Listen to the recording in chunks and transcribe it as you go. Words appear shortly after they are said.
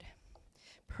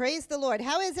Praise the Lord.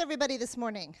 How is everybody this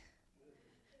morning?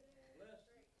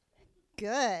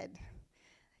 Good.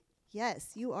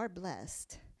 Yes, you are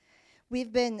blessed.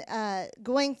 We've been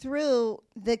going through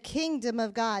the kingdom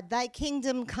of God, thy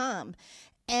kingdom come.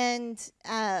 And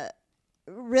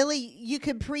really, you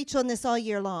could preach on this all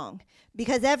year long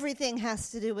because everything has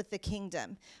to do with the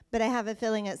kingdom. But I have a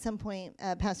feeling at some point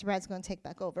Pastor Brad's going to take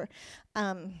back over.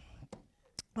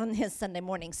 On his Sunday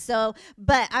morning.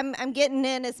 But I'm getting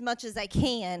in as much as I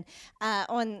can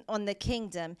on the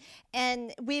kingdom.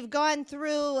 And we've gone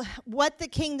through what the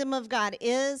kingdom of God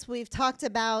is. We've talked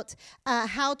about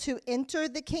how to enter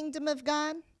the kingdom of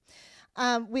God.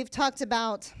 We've talked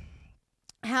about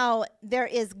how there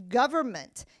is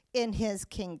government in his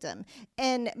kingdom.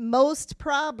 And most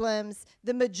problems,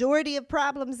 the majority of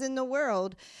problems in the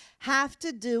world, have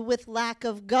to do with lack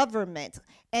of government.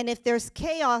 And if there's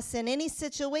chaos in any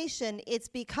situation, it's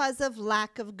because of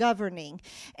lack of governing.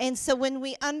 And so when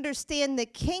we understand the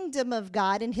kingdom of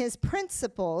God and his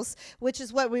principles, which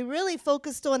is what we really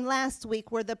focused on last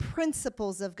week, were the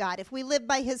principles of God. If we live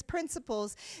by his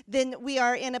principles, then we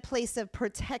are in a place of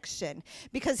protection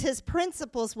because his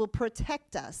principles will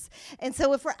protect us. And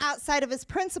so if we're outside of his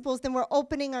principles, then we're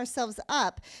opening ourselves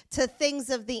up to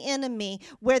things of the enemy,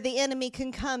 where the enemy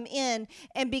can come in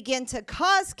and begin to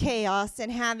cause chaos and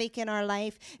havoc in our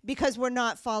life because we're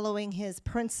not following his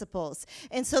principles.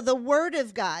 And so the word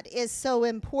of God is so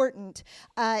important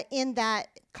in that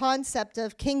concept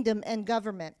of kingdom and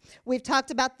government. We've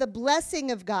talked about the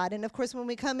blessing of God. And of course, when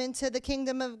we come into the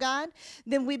kingdom of God,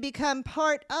 then we become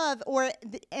part of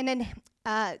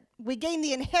we gain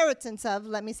the inheritance of,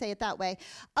 let me say it that way,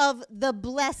 of the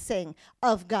blessing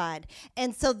of God.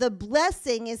 And so the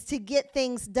blessing is to get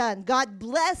things done. God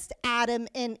blessed Adam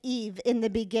and Eve in the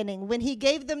beginning when he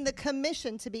gave them the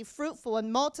commission to be fruitful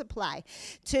and multiply,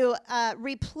 to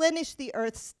replenish the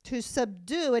earth, to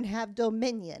subdue and have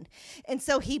dominion. And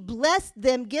so he blessed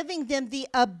them, giving them the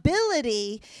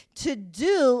ability to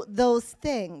do those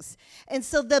things. And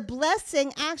so the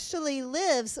blessing actually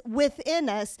lives within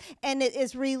us, and it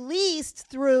is released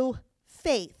through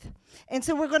faith. And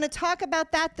so we're going to talk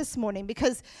about that this morning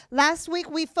because last week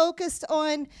we focused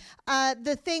on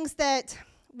the things that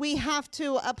we have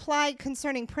to apply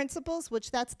concerning principles,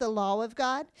 which that's the law of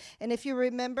God. And if you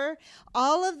remember,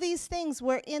 all of these things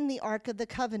were in the Ark of the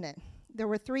Covenant. There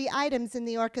were 3 items in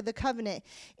the Ark of the Covenant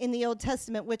in the Old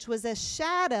Testament, which was a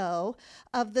shadow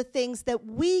of the things that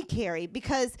we carry,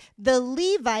 because the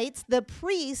Levites, the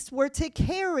priests, were to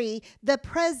carry the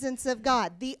presence of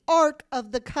God, the Ark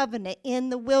of the Covenant in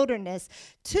the wilderness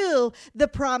to the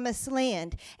promised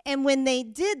land. And when they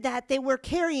did that, they were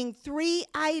carrying 3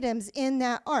 items in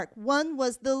that ark. One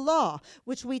was the law,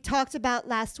 which we talked about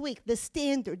last week, the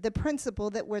standard, the principle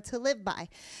that we're to live by.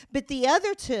 But the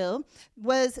other 2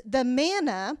 was the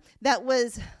manna that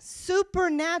was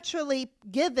supernaturally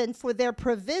given for their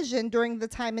provision during the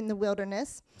time in the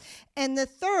wilderness. And the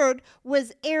third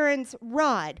was Aaron's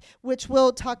rod, which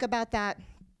we'll talk about that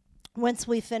once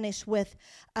we finish with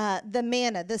the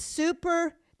manna, the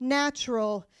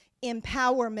supernatural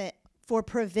empowerment for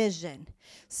provision.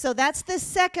 So that's the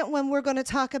second one we're going to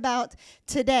talk about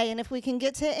today. And if we can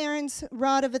get to Aaron's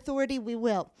rod of authority, we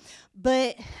will.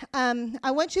 But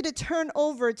I want you to turn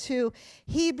over to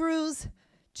Hebrews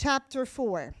chapter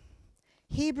 4.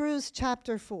 Hebrews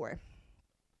chapter 4.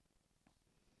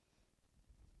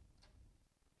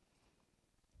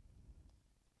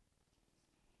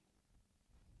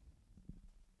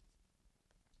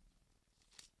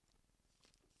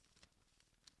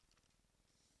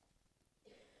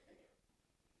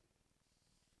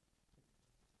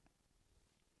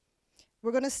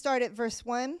 We're going to start at verse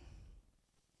 1.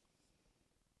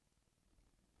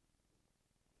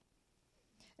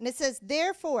 And it says,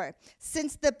 "Therefore,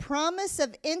 since the promise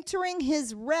of entering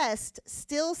his rest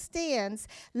still stands,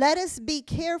 let us be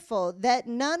careful that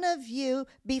none of you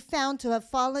be found to have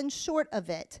fallen short of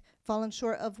it." Fallen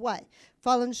short of what?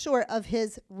 Fallen short of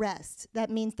his rest. That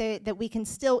means that we can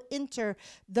still enter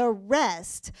the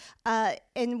rest.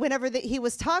 And whenever he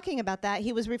was talking about that,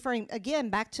 he was referring, again,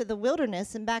 back to the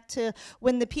wilderness and back to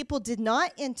when the people did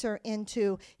not enter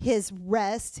into his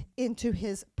rest, into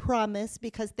his promise,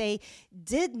 because they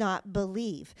did not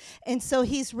believe. And so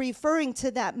he's referring to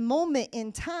that moment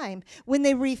in time when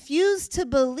they refused to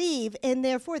believe, and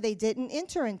therefore they didn't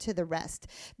enter into the rest.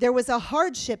 There was a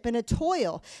hardship and a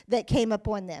toil that came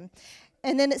upon them.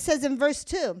 And then it says in verse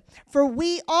 2, "For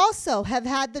we also have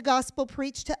had the gospel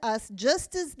preached to us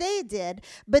just as they did,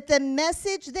 but the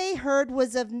message they heard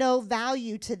was of no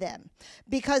value to them,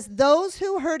 because those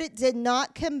who heard it did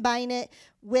not combine it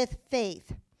with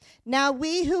faith." Now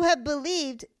we who have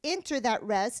believed enter that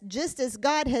rest, just as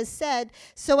God has said,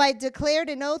 so I declared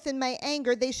an oath in my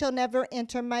anger, they shall never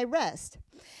enter my rest.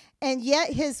 And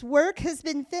yet his work has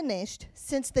been finished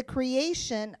since the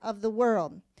creation of the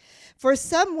world. For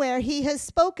somewhere he has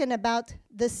spoken about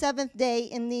the seventh day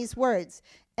in these words,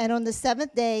 and on the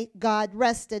seventh day God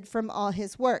rested from all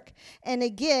his work. And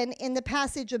again, in the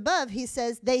passage above, he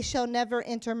says, they shall never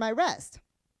enter my rest.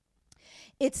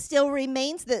 It still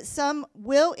remains that some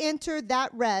will enter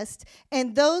that rest,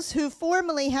 and those who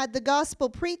formerly had the gospel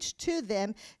preached to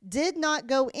them did not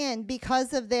go in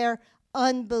because of their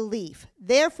unbelief.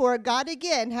 Therefore, God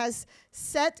again has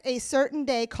set a certain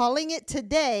day, calling it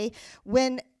today,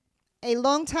 when a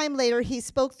long time later he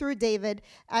spoke through David,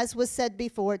 as was said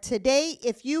before, today,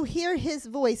 if you hear his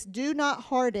voice, do not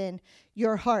harden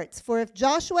your hearts. For if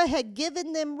Joshua had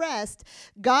given them rest,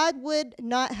 God would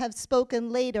not have spoken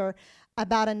later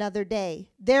about another day.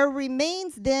 There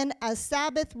remains then a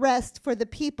Sabbath rest for the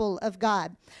people of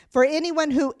God. For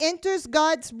anyone who enters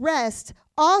God's rest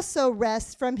also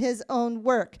rests from his own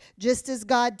work, just as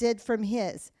God did from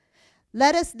his.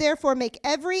 Let us therefore make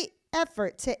every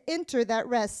effort to enter that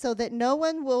rest so that no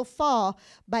one will fall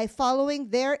by following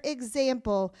their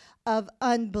example of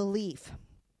unbelief.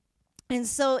 And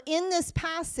so in this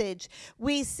passage,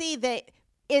 we see that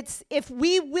it's if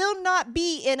we will not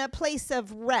be in a place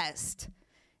of rest,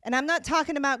 and I'm not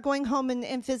talking about going home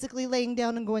and physically laying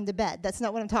down and going to bed. That's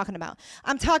not what I'm talking about.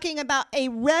 I'm talking about a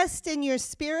rest in your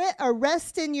spirit, a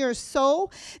rest in your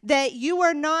soul, that you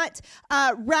are not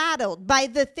rattled by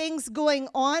the things going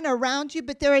on around you,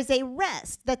 but there is a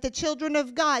rest that the children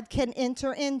of God can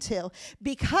enter into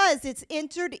because it's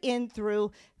entered in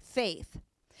through faith.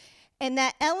 And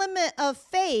that element of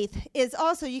faith is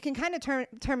also, you can kind of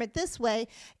term it this way,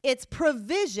 it's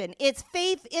provision. It's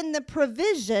faith in the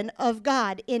provision of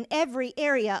God in every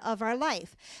area of our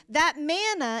life. That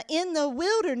manna in the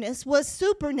wilderness was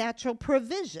supernatural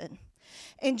provision.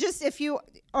 And just if you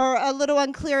are a little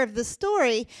unclear of the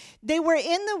story, they were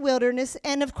in the wilderness,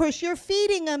 and of course you're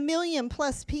feeding 1 million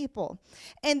plus people,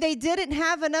 and they didn't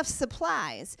have enough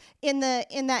supplies in that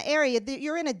area.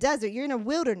 You're in a desert, you're in a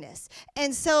wilderness,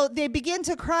 and so they begin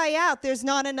to cry out, there's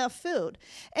not enough food.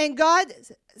 And God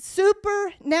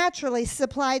supernaturally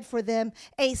supplied for them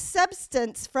a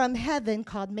substance from heaven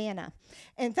called manna.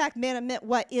 In fact, manna meant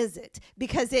what is it?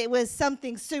 Because it was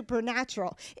something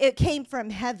supernatural. It came from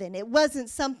heaven. It wasn't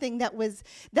something that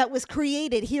was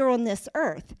created here on this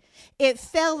earth. It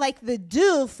fell like the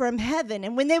dew from heaven.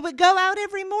 And when they would go out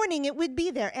every morning, it would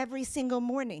be there every single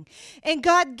morning. And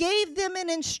God gave them an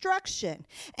instruction.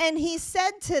 And he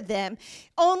said to them,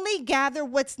 only gather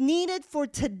what's needed for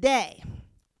today.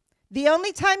 The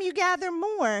only time you gather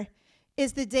more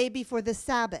is the day before the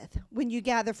Sabbath, when you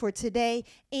gather for today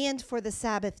and for the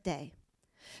Sabbath day.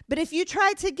 But if you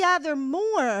try to gather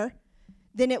more,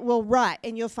 then it will rot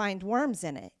and you'll find worms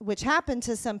in it, which happened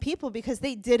to some people because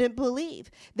they didn't believe.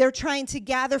 They're trying to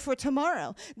gather for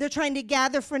tomorrow. They're trying to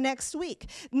gather for next week.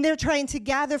 And they're trying to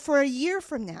gather for a year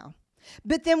from now.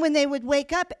 But then when they would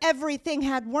wake up, everything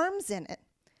had worms in it.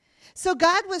 So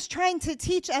God was trying to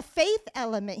teach a faith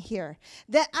element here,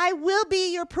 that I will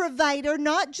be your provider,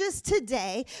 not just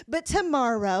today, but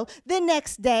tomorrow, the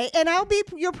next day, and I'll be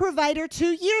your provider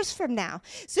 2 years from now.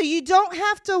 So you don't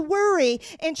have to worry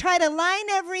and try to line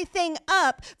everything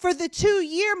up for the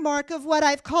 2-year mark of what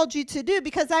I've called you to do,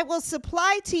 because I will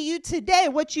supply to you today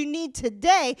what you need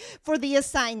today for the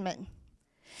assignment.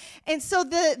 And so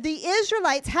the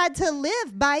Israelites had to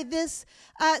live by this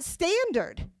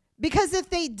standard. Because if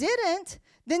they didn't,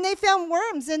 then they found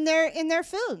worms in their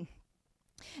food.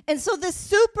 And so the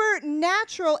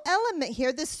supernatural element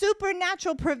here, the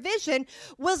supernatural provision,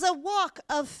 was a walk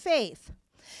of faith.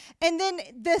 And then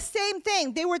the same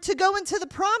thing, they were to go into the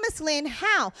promised land.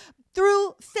 How?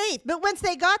 Through faith. But once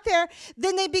they got there,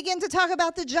 then they begin to talk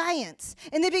about the giants.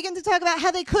 And they begin to talk about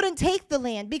how they couldn't take the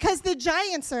land because the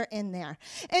giants are in there.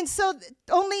 And so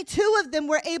only 2 of them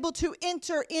were able to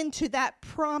enter into that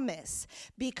promise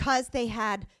because they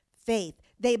had faith.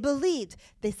 They believed.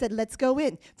 They said, let's go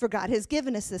in, for God has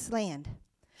given us this land.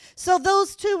 So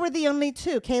those 2 were the only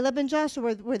 2. Caleb and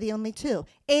Joshua were the only 2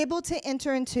 able to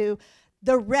enter into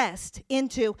the rest,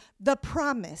 into the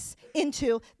promise,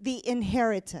 into the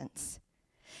inheritance.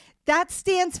 That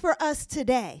stands for us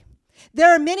today. There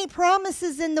are many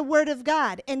promises in the Word of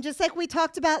God. And just like we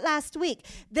talked about last week,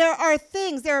 there are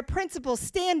things, there are principles,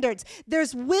 standards.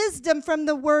 There's wisdom from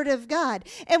the Word of God.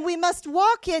 And we must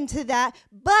walk into that,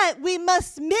 but we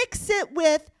must mix it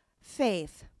with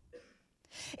faith.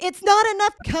 It's not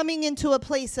enough coming into a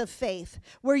place of faith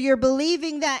where you're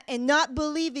believing that and not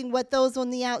believing what those on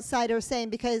the outside are saying,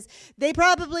 because they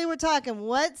probably were talking,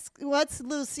 what's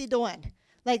Lucy doing?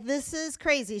 Like, this is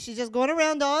crazy. She's just going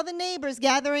around to all the neighbors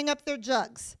gathering up their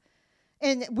jugs.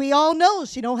 And we all know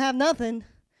she don't have nothing.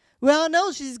 We all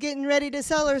know she's getting ready to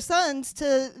sell her sons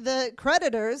to the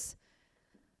creditors.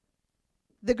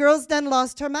 The girl's done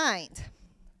lost her mind.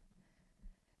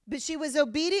 But she was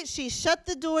obedient. She shut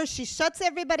the door. She shuts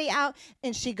everybody out,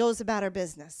 and she goes about her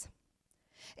business.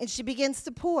 And she begins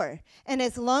to pour. And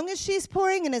as long as she's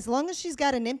pouring and as long as she's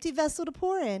got an empty vessel to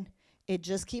pour in, it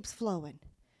just keeps flowing.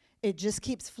 It just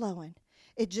keeps flowing.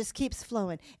 It just keeps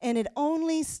flowing. And it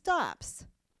only stops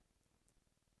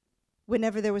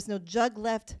whenever there was no jug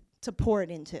left to pour it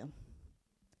into.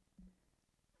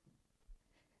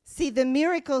 See, the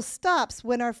miracle stops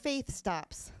when our faith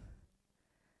stops.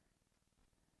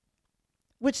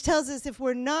 Which tells us if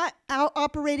we're not out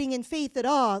operating in faith at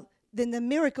all, then the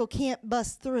miracle can't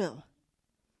bust through.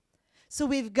 So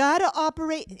we've got to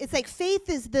operate. It's like faith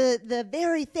is the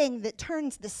very thing that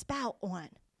turns the spout on.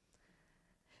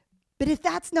 But if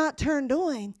that's not turned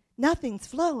on, nothing's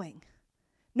flowing.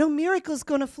 No miracle's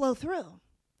going to flow through.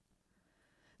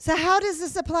 So how does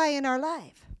this apply in our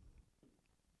life?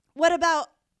 What about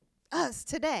us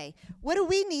today? What do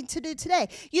we need to do today?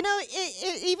 You know,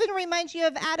 it even reminds you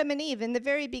of Adam and Eve in the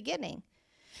very beginning.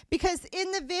 Because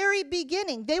in the very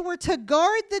beginning, they were to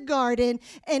guard the garden,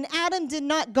 and Adam did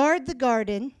not guard the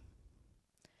garden.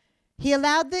 He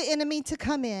allowed the enemy to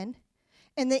come in,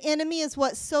 and the enemy is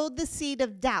what sowed the seed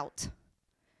of doubt.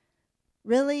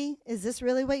 Really? Is this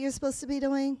really what you're supposed to be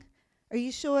doing? Are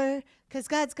you sure? Because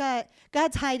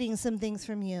God's hiding some things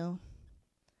from you.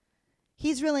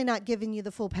 He's really not giving you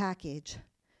the full package.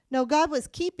 No, God was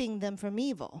keeping them from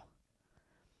evil.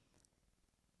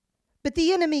 But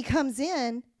the enemy comes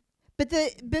in.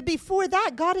 But before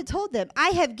that, God had told them, I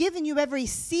have given you every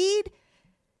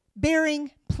seed-bearing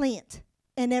plant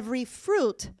and every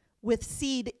fruit with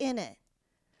seed in it.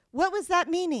 What was that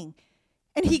meaning?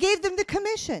 And he gave them the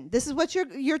commission. This is what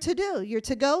you're to do. You're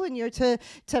to go and you're to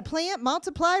plant,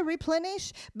 multiply,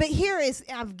 replenish. But here is,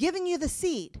 I've given you the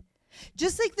seed.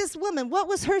 Just like this woman, what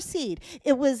was her seed?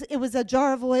 It was a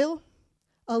jar of oil,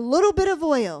 a little bit of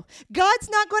oil. God's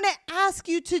not going to ask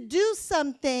you to do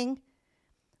something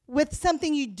with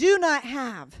something you do not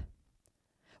have.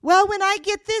 Well, when I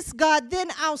get this, God, then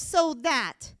I'll sow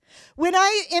that. When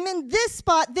I am in this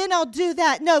spot, then I'll do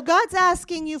that. No, God's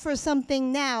asking you for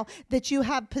something now that you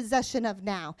have possession of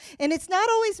now. And it's not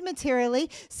always materially.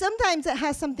 Sometimes it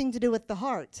has something to do with the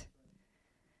heart.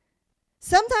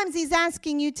 Sometimes he's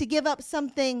asking you to give up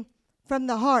something from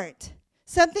the heart,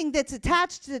 something that's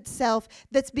attached to itself,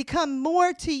 that's become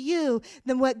more to you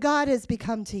than what God has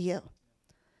become to you.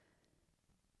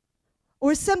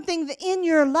 Or something in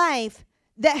your life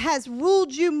that has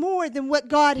ruled you more than what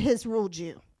God has ruled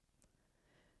you.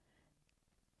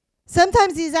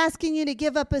 Sometimes he's asking you to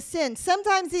give up a sin.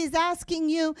 Sometimes he's asking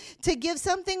you to give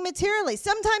something materially.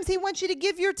 Sometimes he wants you to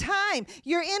give your time,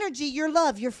 your energy, your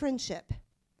love, your friendship.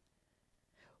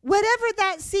 Whatever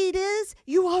that seed is,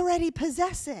 you already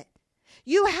possess it.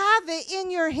 You have it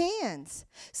in your hands.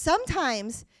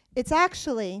 Sometimes it's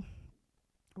actually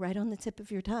right on the tip of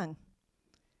your tongue.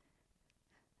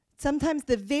 Sometimes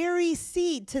the very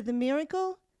seed to the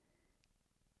miracle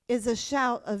is a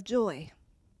shout of joy.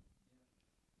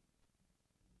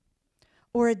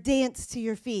 Or a dance to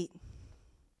your feet.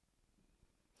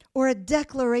 Or a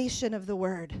declaration of the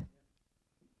word.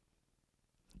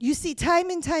 You see, time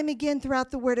and time again throughout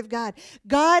the Word of God,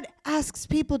 God asks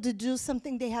people to do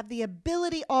something they have the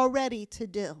ability already to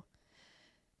do.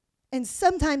 And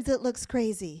sometimes it looks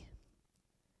crazy.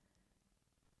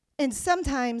 And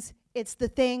sometimes it's the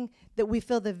thing that we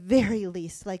feel the very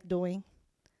least like doing.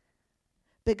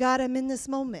 But God, I'm in this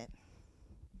moment.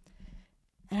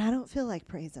 And I don't feel like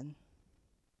praising.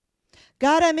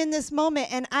 God, I'm in this moment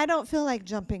and I don't feel like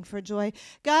jumping for joy.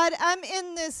 God, I'm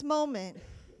in this moment.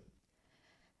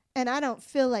 And I don't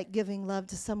feel like giving love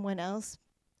to someone else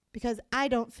because I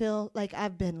don't feel like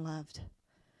I've been loved.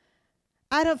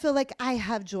 I don't feel like I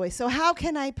have joy. So how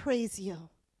can I praise you?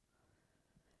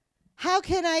 How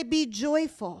can I be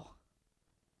joyful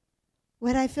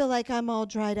when I feel like I'm all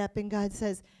dried up? And God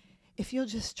says, if you'll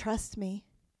just trust me,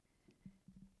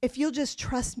 if you'll just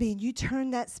trust me and you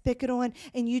turn that spigot on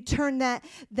and you turn that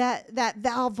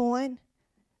valve on,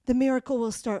 the miracle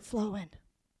will start flowing.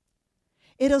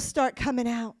 It'll start coming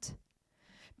out.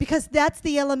 Because that's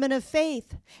the element of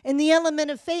faith. And the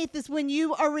element of faith is when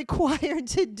you are required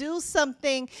to do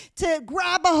something, to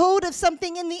grab a hold of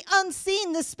something in the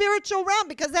unseen, the spiritual realm,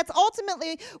 because that's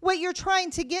ultimately what you're trying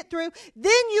to get through.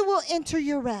 Then you will enter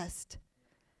your rest.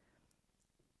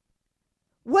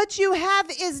 What you have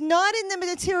is not in the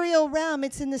material realm,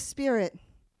 it's in the spirit.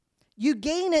 You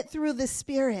gain it through the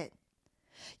spirit.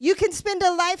 You can spend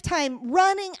a lifetime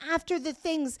running after the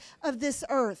things of this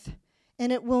earth,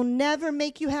 and it will never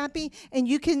make you happy, and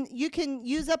you can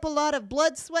use up a lot of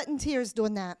blood, sweat, and tears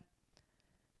doing that.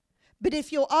 But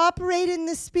if you'll operate in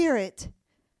the Spirit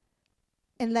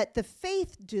and let the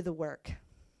faith do the work,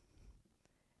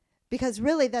 because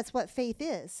really that's what faith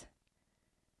is.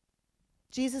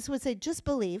 Jesus would say, just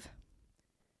believe.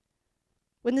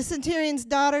 When the centurion's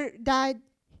daughter died,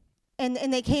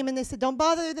 and they came and they said, don't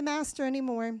bother the master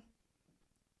anymore.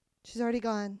 She's already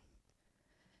gone.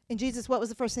 And Jesus, what was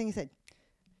the first thing he said?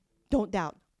 Don't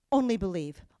doubt. Only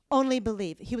believe. Only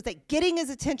believe. He was like getting his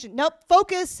attention. Nope,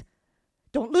 focus.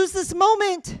 Don't lose this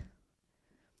moment.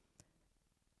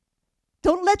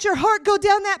 Don't let your heart go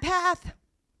down that path.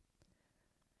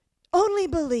 Only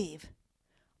believe.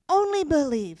 Only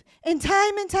believe. And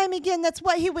time again, that's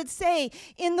what he would say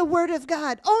in the Word of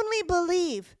God. Only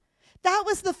believe. That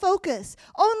was the focus.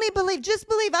 Only believe. Just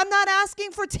believe. I'm not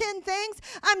asking for 10 things.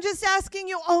 I'm just asking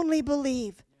you only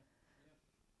believe.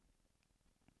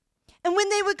 And when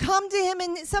they would come to him,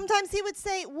 and sometimes he would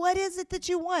say, what is it that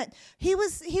you want? He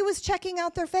was checking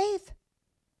out their faith.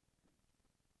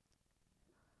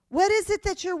 What is it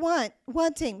that you're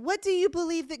wanting? What do you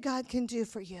believe that God can do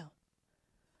for you?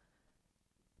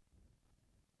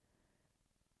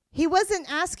 He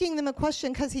wasn't asking them a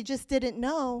question because he just didn't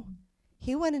know.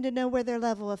 He wanted to know where their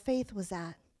level of faith was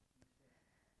at.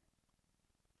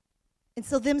 And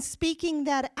so them speaking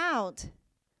that out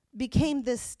became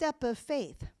this step of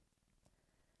faith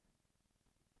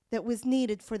that was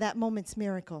needed for that moment's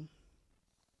miracle.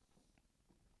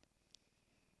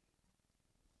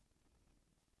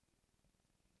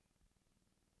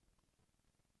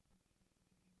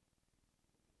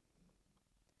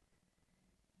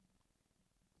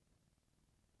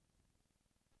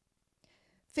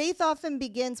 Faith often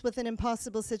begins with an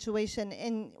impossible situation.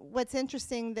 And what's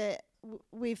interesting that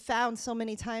we've found so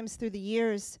many times through the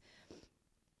years,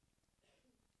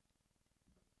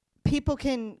 people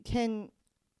can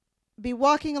be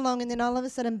walking along and then all of a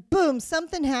sudden, boom,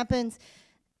 something happens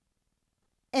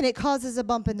and it causes a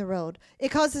bump in the road. It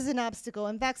causes an obstacle.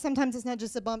 In fact, sometimes it's not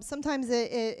just a bump. Sometimes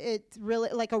it's really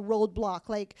like a roadblock.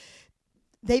 Like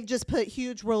they've just put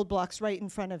huge roadblocks right in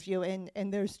front of you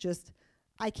and there's just,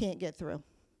 I can't get through.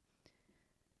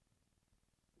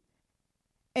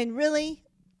 And really,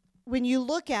 when you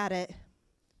look at it,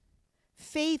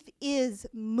 faith is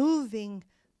moving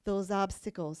those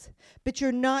obstacles. But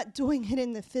you're not doing it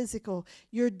in the physical.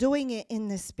 You're doing it in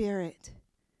the spirit.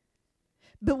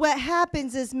 But what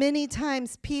happens is many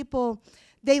times people,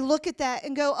 they look at that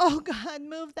and go, oh, God,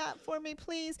 move that for me,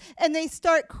 please. And they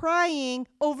start crying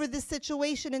over the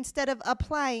situation instead of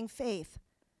applying faith.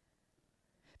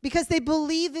 Because they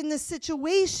believe in the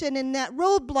situation and that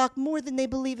roadblock more than they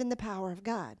believe in the power of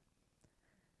God.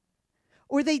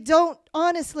 Or they don't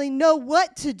honestly know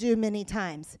what to do many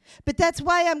times. But that's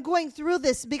why I'm going through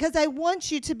this, because I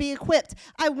want you to be equipped.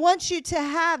 I want you to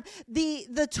have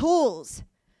the tools.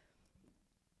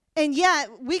 And yeah,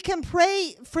 we can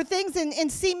pray for things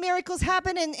and see miracles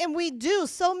happen, and we do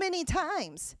so many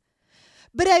times.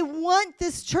 But I want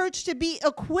this church to be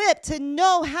equipped to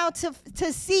know how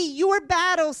to see your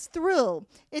battles through.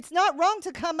 It's not wrong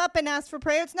to come up and ask for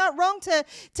prayer. It's not wrong to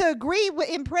agree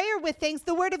in prayer with things.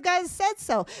 The Word of God said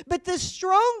so. But the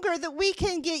stronger that we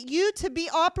can get you to be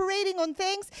operating on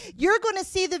things, you're going to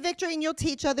see the victory and you'll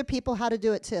teach other people how to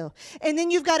do it too. And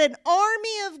then you've got an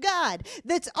army of God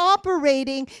that's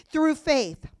operating through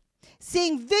faith.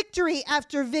 Seeing victory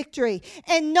after victory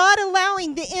and not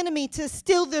allowing the enemy to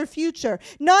steal their future,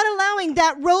 not allowing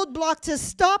that roadblock to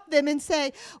stop them and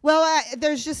say, well,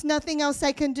 there's just nothing else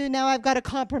I can do now. I've got to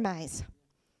compromise.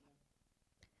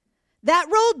 That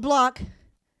roadblock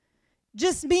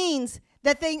just means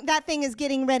that thing is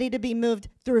getting ready to be moved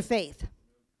through faith.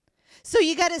 So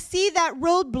you got to see that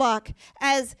roadblock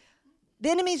as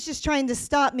the enemy's just trying to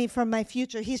stop me from my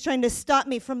future. He's trying to stop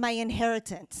me from my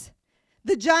inheritance.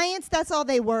 The giants, that's all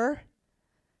they were.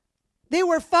 They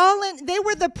were fallen. They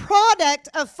were the product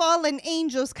of fallen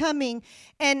angels coming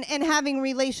and having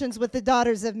relations with the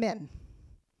daughters of men.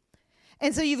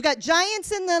 And so you've got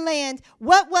giants in the land.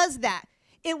 What was that?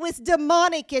 It was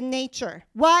demonic in nature.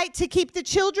 Why? To keep the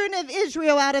children of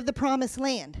Israel out of the promised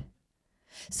land.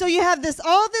 So you have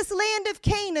all this land of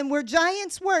Canaan where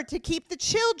giants were to keep the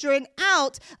children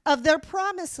out of their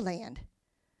promised land.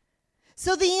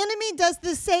 So the enemy does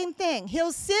the same thing.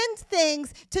 He'll send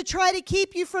things to try to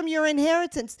keep you from your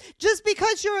inheritance. Just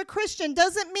because you're a Christian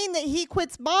doesn't mean that he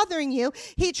quits bothering you.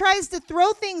 He tries to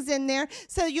throw things in there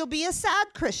so you'll be a sad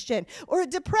Christian or a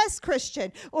depressed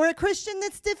Christian or a Christian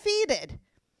that's defeated.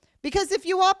 Because if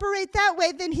you operate that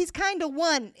way, then he's kind of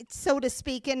won, so to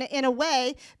speak, in a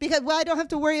way. Because, well, I don't have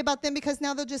to worry about them because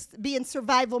now they'll just be in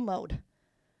survival mode.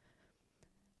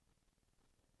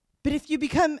 But if you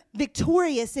become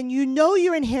victorious and you know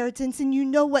your inheritance and you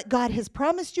know what God has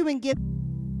promised you and given,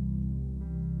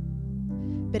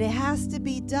 but it has to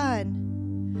be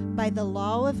done by the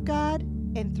law of God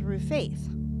and through faith,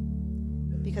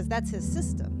 because that's his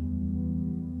system.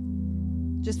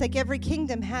 Just like every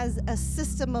kingdom has a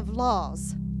system of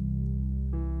laws,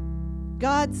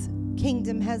 God's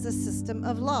kingdom has a system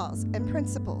of laws and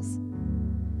principles.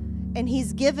 And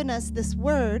he's given us this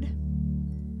word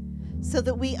so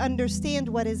that we understand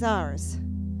what is ours.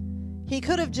 He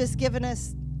could have just given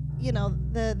us,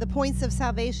 the points of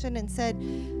salvation and said,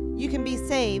 you can be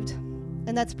saved,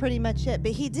 and that's pretty much it.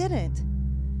 But he didn't.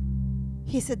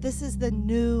 He said, this is the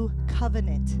new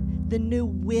covenant, the new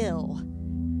will.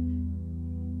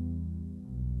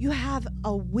 You have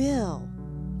a will.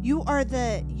 You are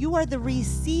the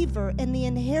receiver and the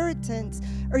inheritance,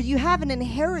 or you have an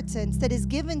inheritance that is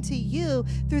given to you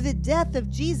through the death of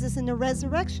Jesus and the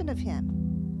resurrection of him.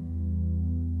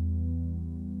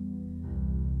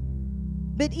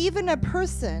 But even a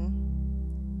person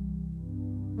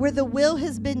where the will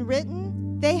has been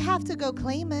written, they have to go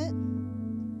claim it.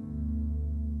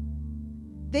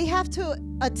 They have to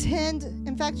attend.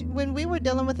 In fact, when we were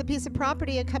dealing with a piece of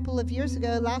property a couple of years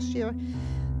ago, last year,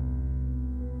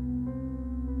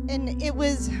 and it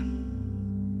was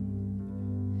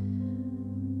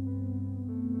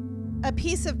a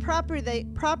piece of property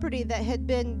that had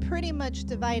been pretty much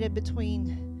divided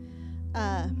between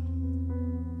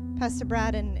Pastor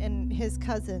Brad and his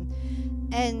cousin.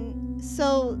 And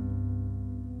so,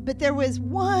 but there was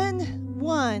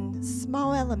one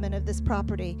small element of this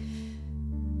property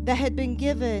that had been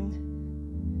given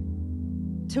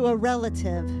to a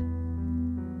relative.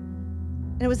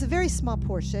 And it was a very small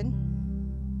portion.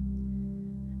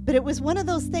 But it was one of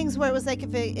those things where it was like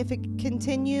if it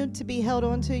continued to be held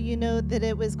onto, that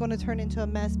it was going to turn into a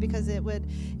mess, because it would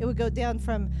go down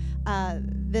from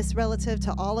this relative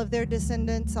to all of their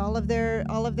descendants, all of their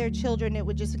children. It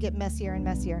would just get messier and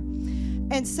messier.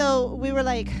 And so we were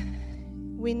like,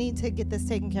 we need to get this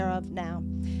taken care of now.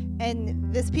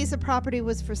 And this piece of property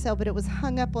was for sale, but it was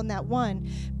hung up on that one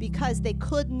because they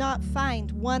could not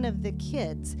find one of the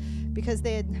kids, because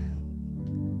they had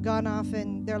gone off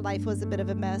and their life was a bit of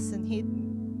a mess, and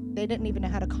they didn't even know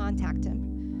how to contact him.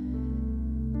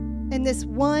 And this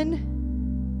one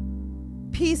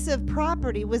piece of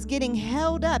property was getting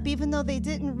held up, even though they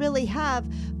didn't really have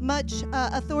much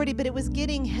authority, but it was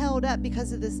getting held up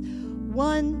because of this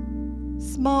one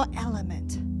small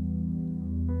element.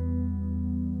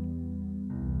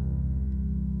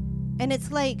 And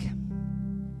it's like,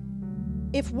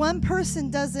 if one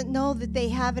person doesn't know that they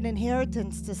have an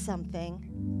inheritance to something,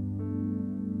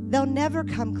 they'll never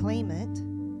come claim it.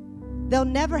 They'll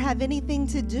never have anything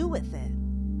to do with it.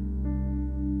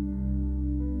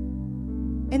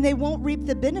 And they won't reap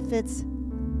the benefits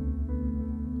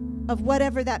of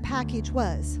whatever that package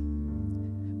was.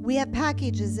 We have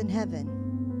packages in heaven.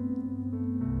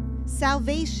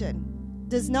 Salvation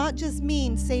does not just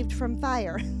mean saved from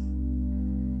fire.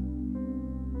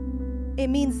 It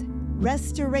means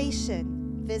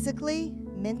restoration, physically,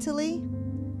 mentally.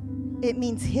 It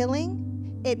means healing.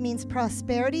 It means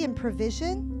prosperity and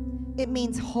provision. It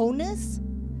means wholeness.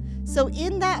 So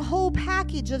in that whole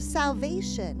package of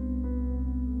salvation,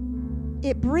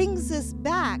 it brings us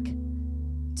back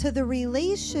to the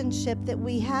relationship that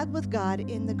we had with God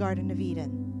in the Garden of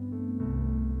Eden.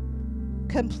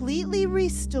 Completely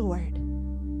restored.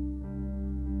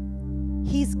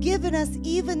 He's given us,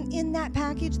 even in that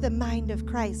package, the mind of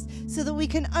Christ, so that we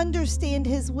can understand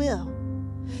his will,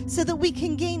 so that we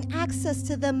can gain access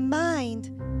to the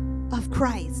mind of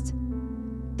Christ,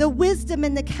 the wisdom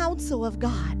and the counsel of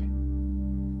God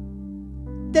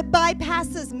that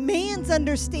bypasses man's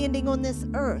understanding on this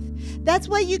earth. That's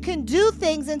why you can do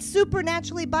things and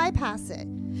supernaturally bypass it.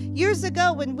 Years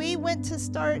ago, when we went to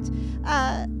start,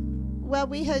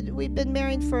 we'd been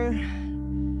married for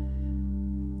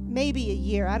maybe a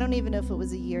year. I don't even know if it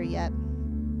was a year yet.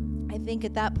 I think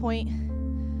at that point,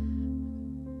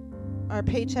 your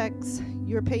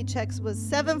paychecks was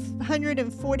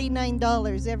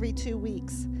 $749 every 2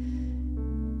 weeks.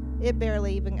 It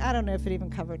barely even, I don't know if it even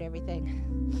covered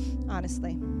everything,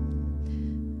 honestly.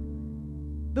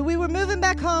 But we were moving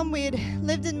back home. We had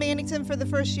lived in Mannington for the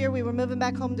first year. We were moving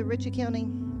back home to Ritchie County.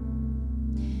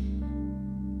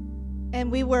 And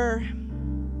we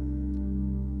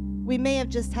may have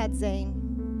just had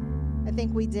Zane. I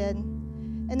think we did.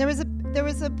 And there was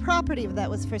a property that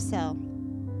was for sale.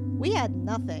 We had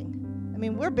nothing. I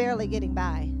mean, we're barely getting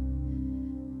by.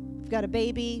 We've got a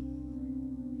baby.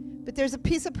 But there's a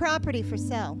piece of property for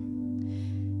sale.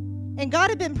 And God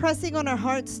had been pressing on our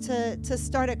hearts to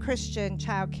start a Christian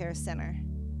child care center.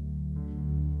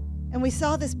 And we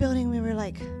saw this building. We were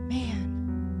like, man,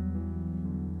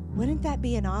 wouldn't that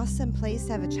be an awesome place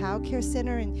to have a child care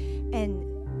center?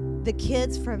 And the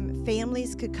kids from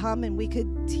families could come and we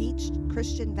could teach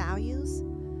Christian values?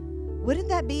 Wouldn't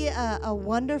that be a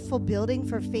wonderful building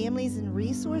for families and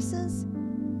resources?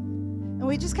 And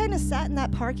we just kind of sat in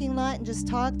that parking lot and just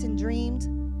talked and dreamed.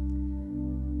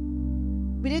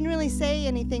 We didn't really say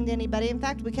anything to anybody. In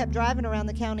fact, we kept driving around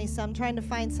the county some, trying to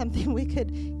find something we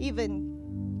could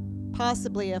even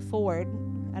possibly afford.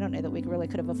 I don't know that we really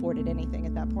could have afforded anything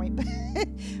at that point,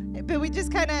 but we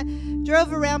just kind of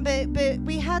drove around. But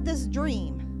we had this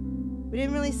dream. We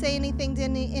didn't really say anything to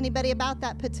anybody about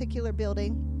that particular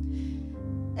building.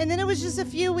 And then it was just a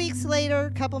few weeks later,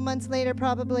 a couple months later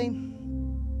probably,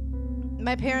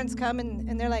 my parents come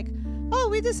and they're like, oh,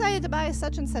 we decided to buy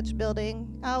such and such building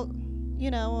out,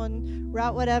 on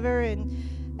Route whatever, and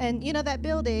that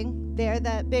building there,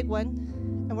 that big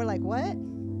one. And we're like, what?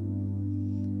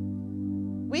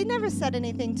 We never said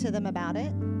anything to them about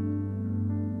it.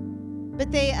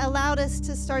 But they allowed us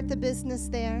to start the business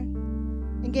there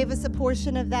and gave us a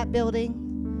portion of that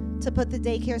building to put the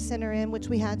daycare center in, which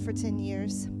we had for 10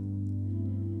 years.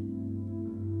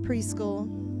 Preschool,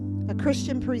 a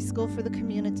Christian preschool for the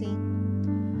community,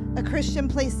 a Christian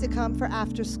place to come for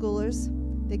after schoolers.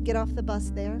 They get off the bus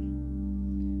there.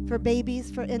 For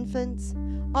babies, for infants.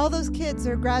 All those kids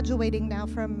are graduating now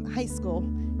from high school.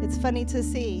 It's funny to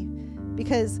see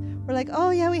because we're like,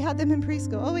 oh yeah, we had them in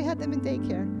preschool. Oh, we had them in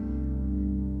daycare.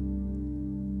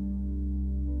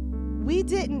 We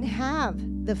didn't have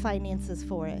the finances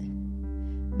for it,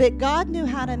 but God knew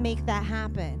how to make that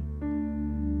happen.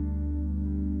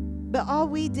 But all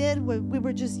we did was we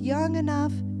were just young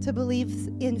enough to believe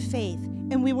in faith,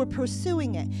 and we were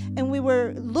pursuing it, and we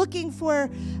were looking for,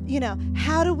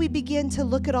 how do we begin to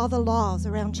look at all the laws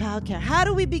around childcare? How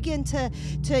do we begin to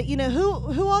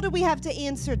who all do we have to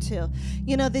answer to?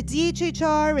 The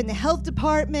DHHR and the health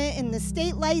department and the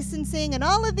state licensing and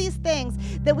all of these things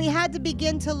that we had to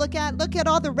begin to look at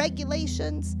all the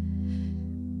regulations.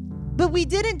 But we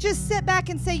didn't just sit back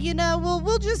and say,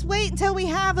 we'll just wait until we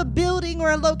have a building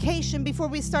or a location before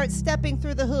we start stepping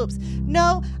through the hoops.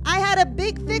 No, I had a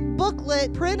big, thick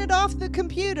booklet printed off the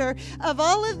computer of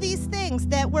all of these things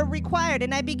that were required.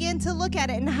 And I began to look at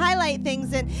it and highlight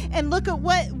things and look at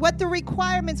what the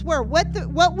requirements were,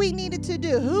 what we needed to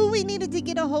do, who we needed to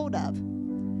get a hold of.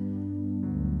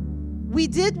 We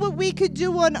did what we could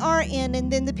do on our end,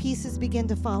 and then the pieces began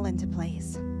to fall into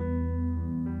place.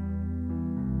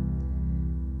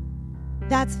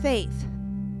 That's faith.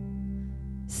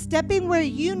 Stepping where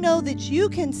you know that you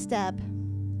can step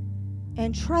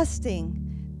and trusting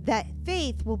that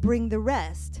faith will bring the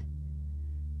rest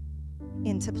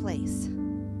into place.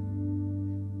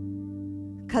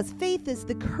 Because faith is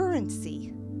the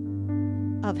currency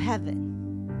of heaven.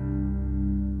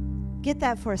 Get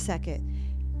that for a second.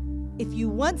 If you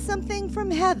want something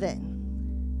from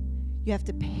heaven, you have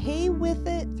to pay with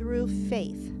it through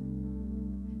faith.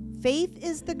 Faith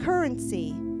is the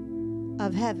currency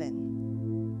of heaven.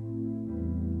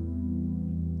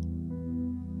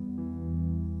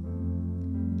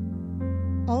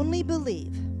 Only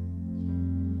believe.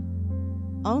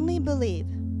 Only believe.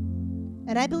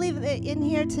 And I believe that in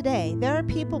here today, there are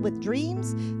people with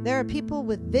dreams, there are people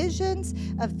with visions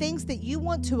of things that you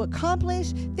want to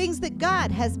accomplish, things that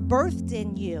God has birthed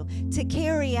in you to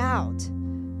carry out,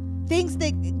 things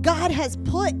that God has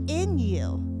put in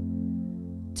you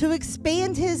to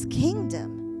expand his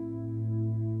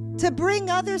kingdom, to bring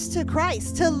others to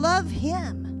Christ, to love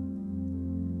him.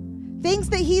 Things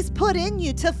that he's put in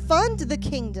you to fund the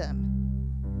kingdom.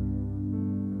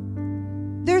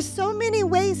 There's so many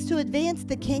ways to advance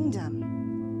the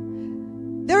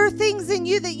kingdom. There are things in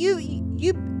you that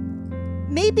you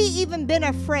maybe even been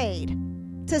afraid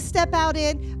to step out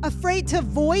in, afraid to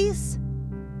voice.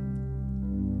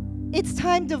 It's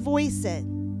time to voice it.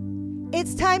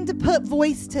 It's time to put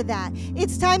voice to that.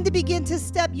 It's time to begin to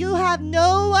step. You have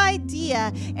no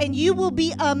idea, and you will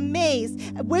be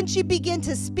amazed once you begin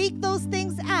to speak those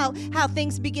things out, how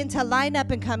things begin to line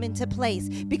up and come into place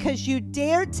because you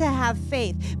dared to have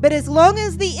faith. But as long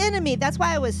as the enemy, that's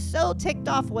why I was so ticked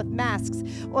off with masks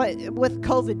or with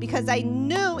COVID, because I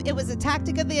knew it was a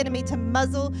tactic of the enemy to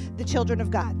muzzle the children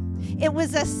of God. It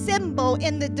was a symbol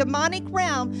in the demonic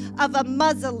realm of a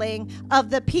muzzling of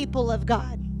the people of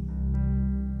God.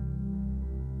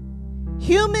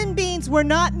 Human beings were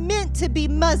not meant to be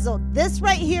muzzled. This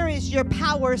right here is your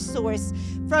power source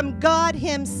from God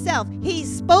himself. He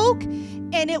spoke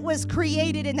and it was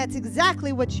created, and that's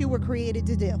exactly what you were created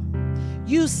to do.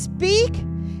 You speak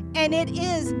and it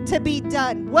is to be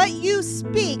done. What you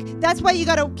speak, that's why you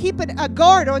got to keep a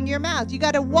guard on your mouth. You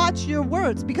got to watch your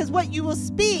words, because what you will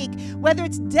speak, whether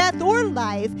it's death or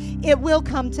life, it will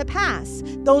come to pass.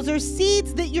 Those are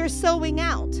seeds that you're sowing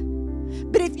out.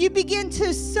 But if you begin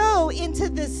to sow into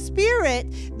the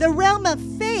spirit, the realm of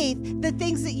faith, the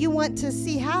things that you want to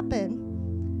see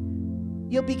happen,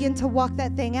 you'll begin to walk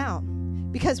that thing out.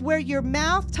 Because where your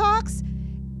mouth talks,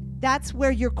 that's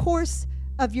where your course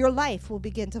of your life will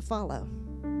begin to follow.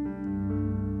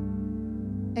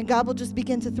 And God will just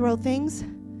begin to throw things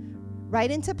right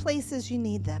into places you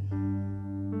need them.